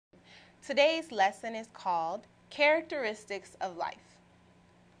Today's lesson is called Characteristics of Life.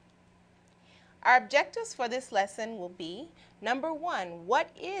 Our objectives for this lesson will be, number 1,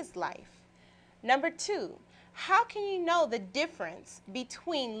 what is life? Number 2, how can you know the difference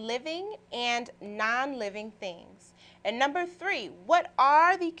between living and non-living things? And number 3, what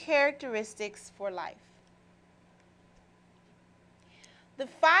are the characteristics for life? The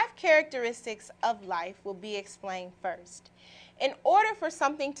 5 characteristics of life will be explained first. In order for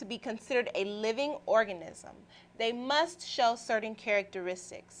something to be considered a living organism, they must show certain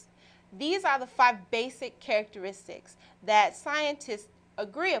characteristics. These are the 5 basic characteristics that scientists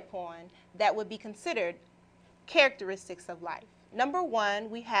agree upon that would be considered characteristics of life. Number 1,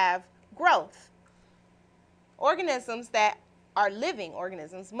 we have growth. Organisms that are living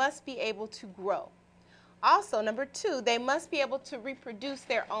organisms must be able to grow. Also, number 2, they must be able to reproduce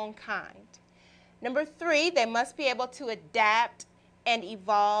their own kind. Number 3, they must be able to adapt and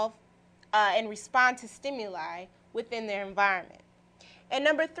evolve and respond to stimuli within their environment. And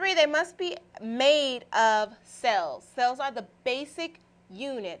number 3, they must be made of cells. Cells are the basic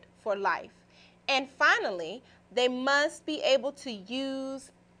unit for life. And finally, they must be able to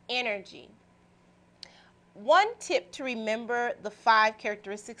use energy. One tip to remember the 5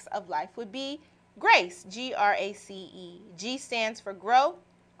 characteristics of life would be GRACE, G-R-A-C-E. G stands for grow,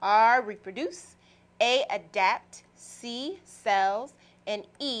 R, reproduce, A, adapt, C, cells, and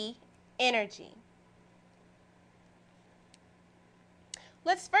E, energy.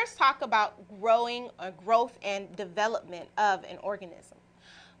 Let's first talk about growth and development of an organism.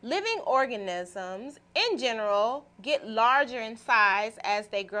 Living organisms, in general, get larger in size as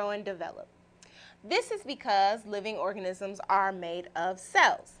they grow and develop. This is because living organisms are made of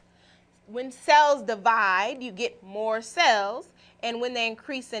cells. When cells divide, you get more cells, and when they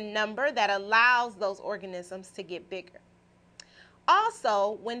increase in number, that allows those organisms to get bigger.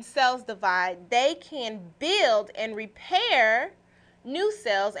 Also, when cells divide, they can build and repair new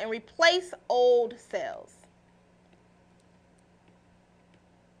cells and replace old cells.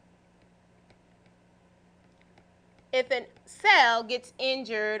 If a cell gets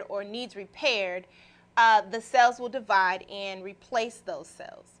injured or needs repaired, the cells will divide and replace those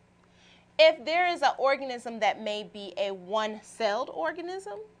cells. If there is an organism that may be a one-celled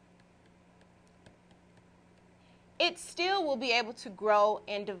organism, it still will be able to grow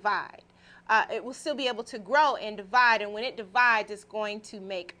and divide. It will still be able to grow and divide, and when it divides, it's going to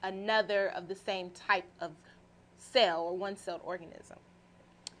make another of the same type of cell or one-celled organism.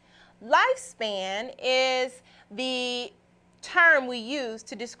 Lifespan is the term we use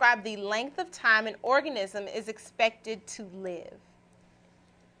to describe the length of time an organism is expected to live.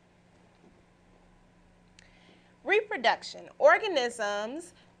 Reproduction.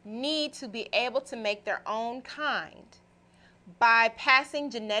 Organisms need to be able to make their own kind by passing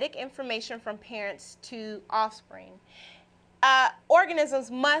genetic information from parents to offspring. Organisms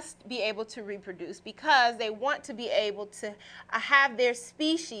must be able to reproduce because they want to be able to have their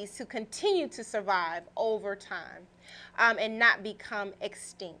species to continue to survive over time and not become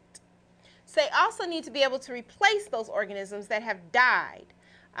extinct. So they also need to be able to replace those organisms that have died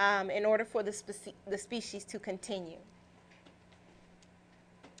in order for the species to continue.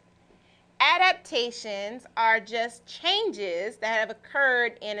 Adaptations are just changes that have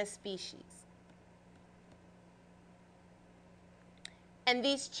occurred in a species. And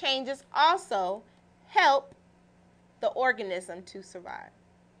these changes also help the organism to survive.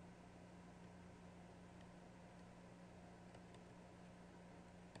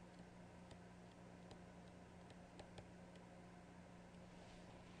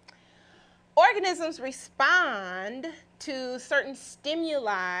 Organisms respond to certain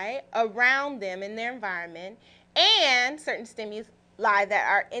stimuli around them in their environment and certain stimuli that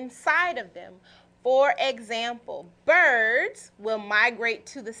are inside of them. For example, birds will migrate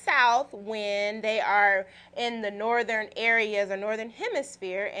to the south when they are in the northern areas or northern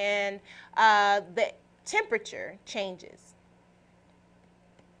hemisphere and the temperature changes.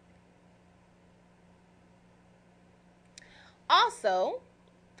 Also,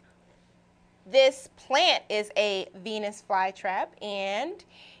 this plant is a Venus flytrap, and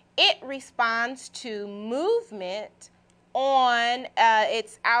it responds to movement on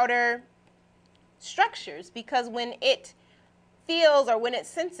its outer structures, because when it feels or when it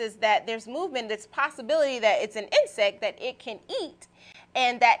senses that there's movement, there's possibility that it's an insect that it can eat,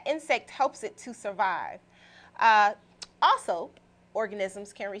 and that insect helps it to survive. Also,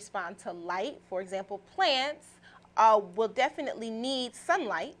 organisms can respond to light. For example, plants will definitely need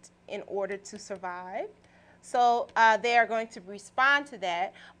sunlight in order to survive. So they are going to respond to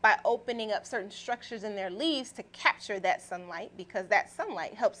that by opening up certain structures in their leaves to capture that sunlight, because that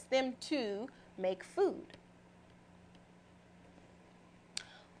sunlight helps them to make food.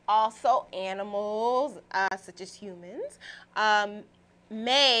 Also, animals, such as humans,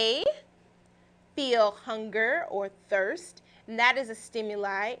 may feel hunger or thirst, and that is a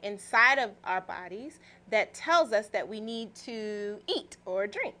stimuli inside of our bodies that tells us that we need to eat or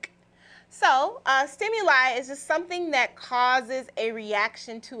drink. So, stimuli is just something that causes a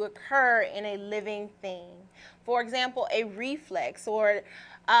reaction to occur in a living thing. For example, a reflex or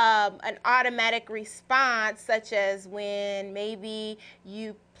an automatic response, such as when maybe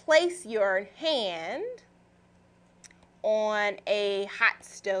you place your hand on a hot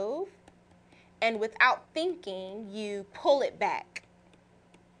stove and without thinking, you pull it back.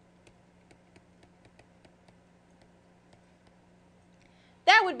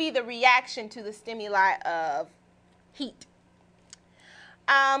 That would be the reaction to the stimuli of heat.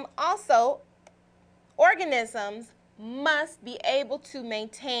 Also, organisms must be able to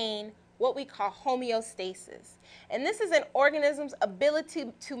maintain what we call homeostasis. And this is an organism's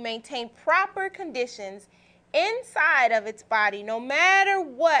ability to maintain proper conditions inside of its body, no matter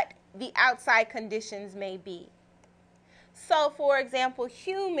what the outside conditions may be. So, for example,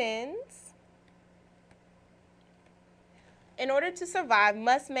 humans, in order to survive,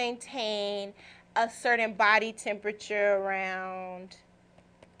 must maintain a certain body temperature around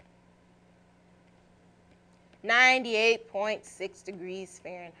 98.6 degrees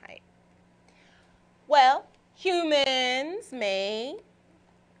Fahrenheit. Well, humans may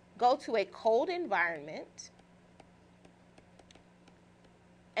go to a cold environment,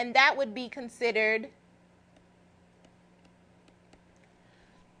 and that would be considered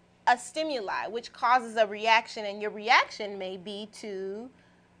a stimuli, which causes a reaction, and your reaction may be to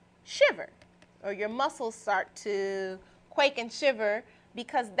shiver, or your muscles start to quake and shiver,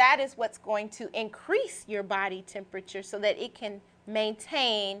 because that is what's going to increase your body temperature so that it can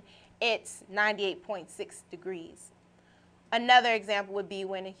maintain its 98.6 degrees. Another example would be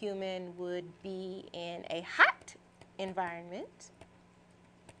when a human would be in a hot environment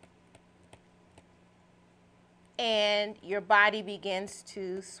and your body begins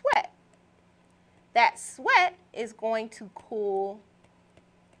to sweat. That sweat is going to cool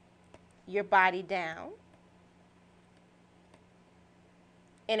your body down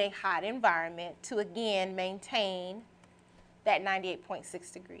in a hot environment to again maintain that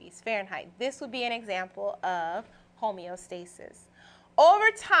 98.6 degrees Fahrenheit. This would be an example of homeostasis. Over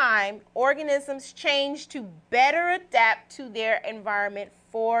time, organisms change to better adapt to their environment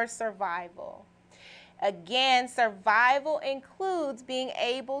for survival. Again, survival includes being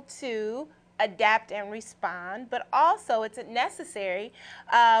able to adapt and respond, but also it's necessary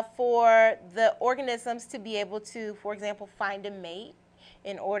for the organisms to be able to, for example, find a mate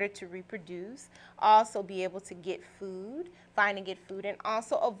in order to reproduce, also be able to get food, find and get food, and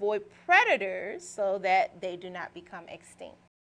also avoid predators so that they do not become extinct.